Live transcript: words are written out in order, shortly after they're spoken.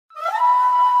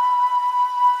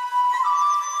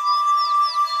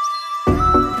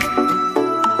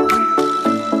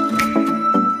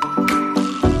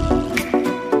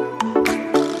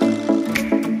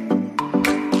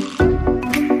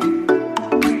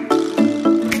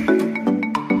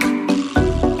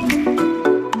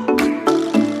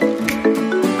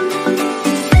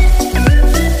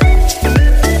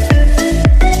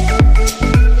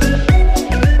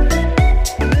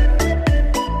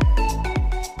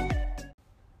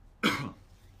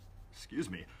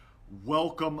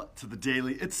Welcome to the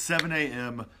daily. It's 7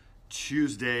 a.m.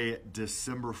 Tuesday,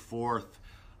 December 4th.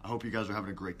 I hope you guys are having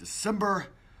a great December.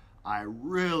 I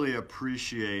really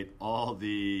appreciate all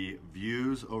the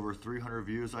views, over 300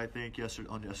 views, I think,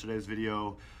 on yesterday's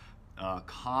video.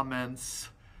 Comments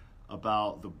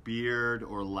about the beard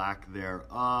or lack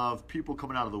thereof. People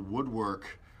coming out of the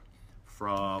woodwork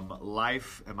from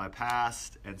life and my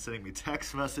past and sending me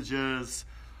text messages.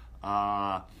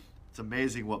 It's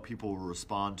amazing what people will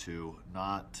respond to,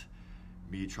 not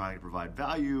me trying to provide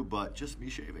value, but just me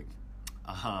shaving.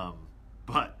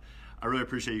 But I really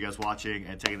appreciate you guys watching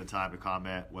and taking the time to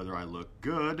comment whether I look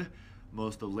good.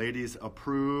 Most of the ladies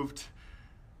approved,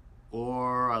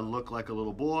 or I look like a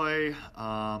little boy,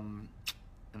 and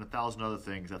 1,000 other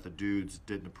things that the dudes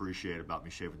didn't appreciate about me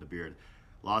shaving the beard.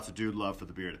 Lots of dude love for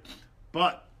the beard.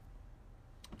 But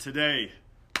today,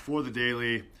 for the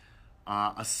daily,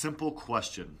 a simple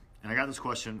question. And I got this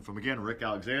question from, again, Rick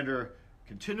Alexander,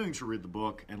 continuing to read the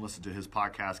book and listen to his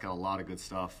podcast. Got a lot of good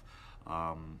stuff.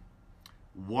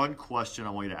 One question I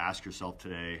want you to ask yourself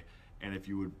today, and if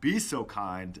you would be so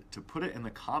kind to put it in the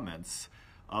comments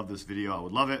of this video, I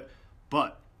would love it.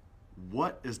 But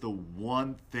what is the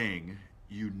one thing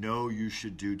you know you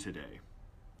should do today?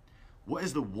 What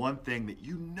is the one thing that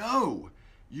you know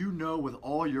with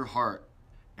all your heart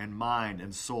and mind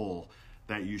and soul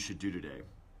that you should do today?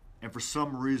 And for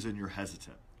some reason you're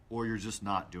hesitant or you're just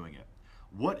not doing it.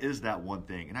 What is that one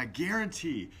thing? And I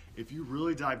guarantee if you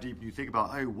really dive deep and you think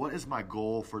about, hey, what is my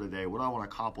goal for today? What do I want to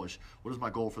accomplish? What is my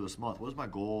goal for this month? What is my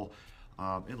goal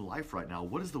in life right now?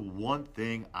 What is the one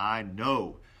thing I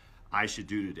know I should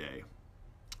do today,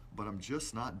 but I'm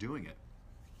just not doing it?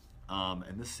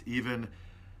 And this even,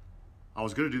 I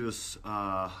was going to do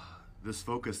this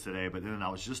focus today, but then I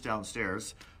was just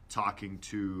downstairs talking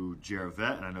to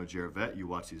Jaravet, and I know Jaravet, you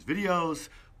watch these videos,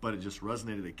 but it just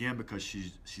resonated again because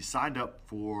she signed up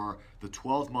for the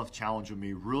 12-month challenge with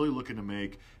me, really looking to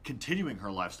continuing her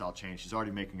lifestyle change. She's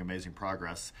already making amazing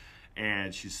progress,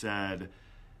 and she said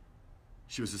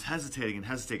she was just hesitating.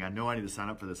 I know I need to sign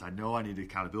up for this. I know I need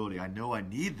accountability. I know I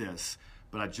need this,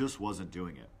 but I just wasn't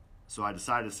doing it. So I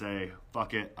decided to say,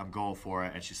 fuck it, I'm going for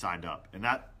it, and she signed up. And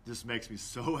that just makes me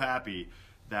so happy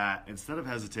that instead of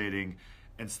hesitating,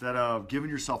 instead of giving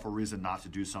yourself a reason not to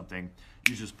do something,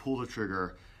 you just pull the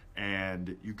trigger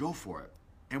and you go for it.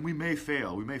 And we may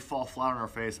fail. We may fall flat on our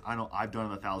face. I know I've done it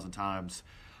 1,000 times.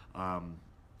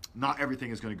 Not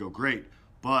everything is going to go great,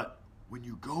 but when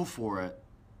you go for it,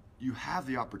 you have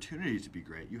the opportunity to be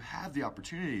great. You have the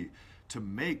opportunity to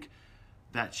make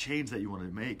that change that you want to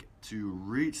make, to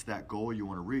reach that goal you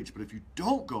want to reach. But if you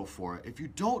don't go for it, if you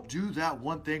don't do that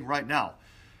one thing right now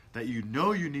that you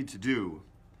know you need to do,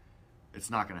 it's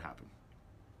not going to happen.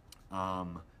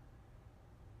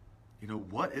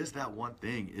 What is that one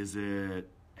thing? Is it,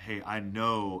 hey, I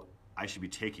know I should be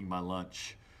taking my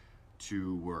lunch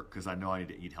to work because I know I need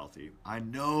to eat healthy. I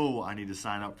know I need to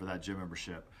sign up for that gym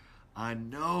membership. I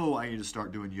know I need to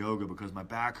start doing yoga because my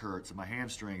back hurts and my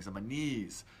hamstrings and my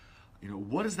knees.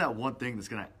 What is that one thing that's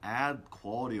going to add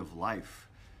quality of life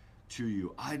to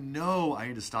you? I know I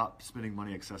need to stop spending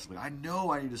money excessively. I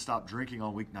know I need to stop drinking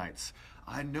on weeknights.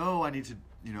 I know I need to,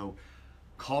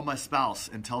 call my spouse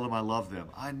and tell them I love them.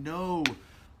 I know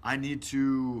I need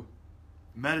to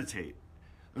meditate.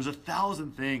 There's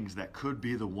 1,000 things that could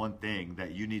be the one thing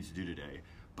that you need to do today.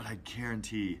 But I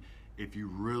guarantee if you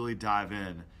really dive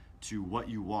in to what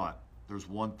you want, there's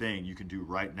one thing you can do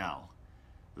right now.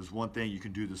 There's one thing you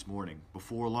can do this morning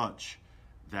before lunch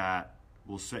that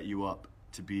will set you up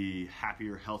to be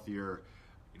happier, healthier,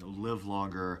 live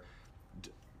longer,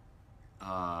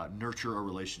 nurture a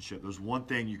relationship. There's one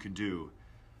thing you can do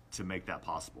to make that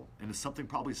possible. And it's something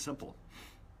probably simple.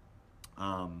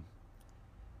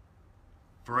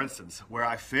 For instance, where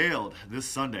I failed this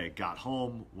Sunday, got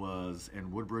home, was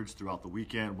in Woodbridge throughout the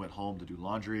weekend, went home to do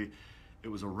laundry. It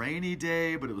was a rainy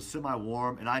day, but it was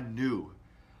semi-warm, and I knew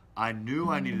I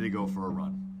needed to go for a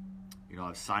run.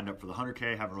 I've signed up for the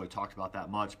 100K, haven't really talked about that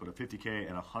much, but a 50K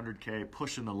and a 100K,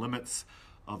 pushing the limits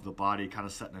of the body, kind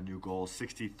of setting a new goal,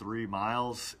 63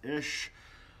 miles-ish.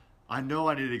 I know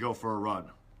I needed to go for a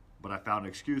run, but I found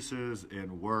excuses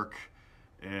in work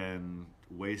and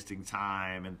wasting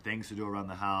time and things to do around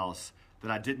the house that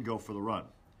I didn't go for the run.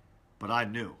 But I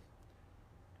knew.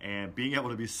 And being able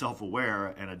to be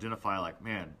self-aware and identify like,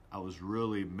 man, I was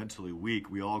really mentally weak.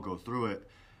 We all go through it.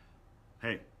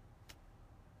 Hey,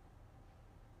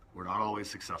 we're not always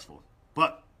successful.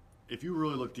 But if you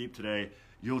really look deep today,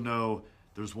 you'll know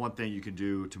there's one thing you can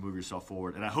do to move yourself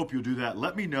forward. And I hope you'll do that.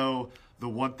 Let me know the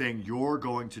one thing you're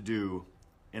going to do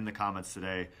in the comments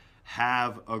today.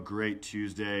 Have a great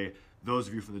Tuesday. Those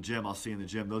of you from the gym, I'll see you in the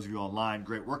gym. Those of you online,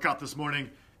 great workout this morning.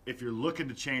 If you're looking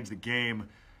to change the game,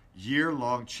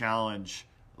 year-long challenge,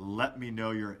 let me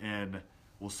know you're in.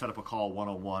 We'll set up a call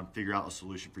one-on-one, figure out a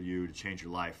solution for you to change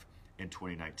your life in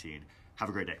 2019. Have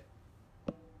a great day.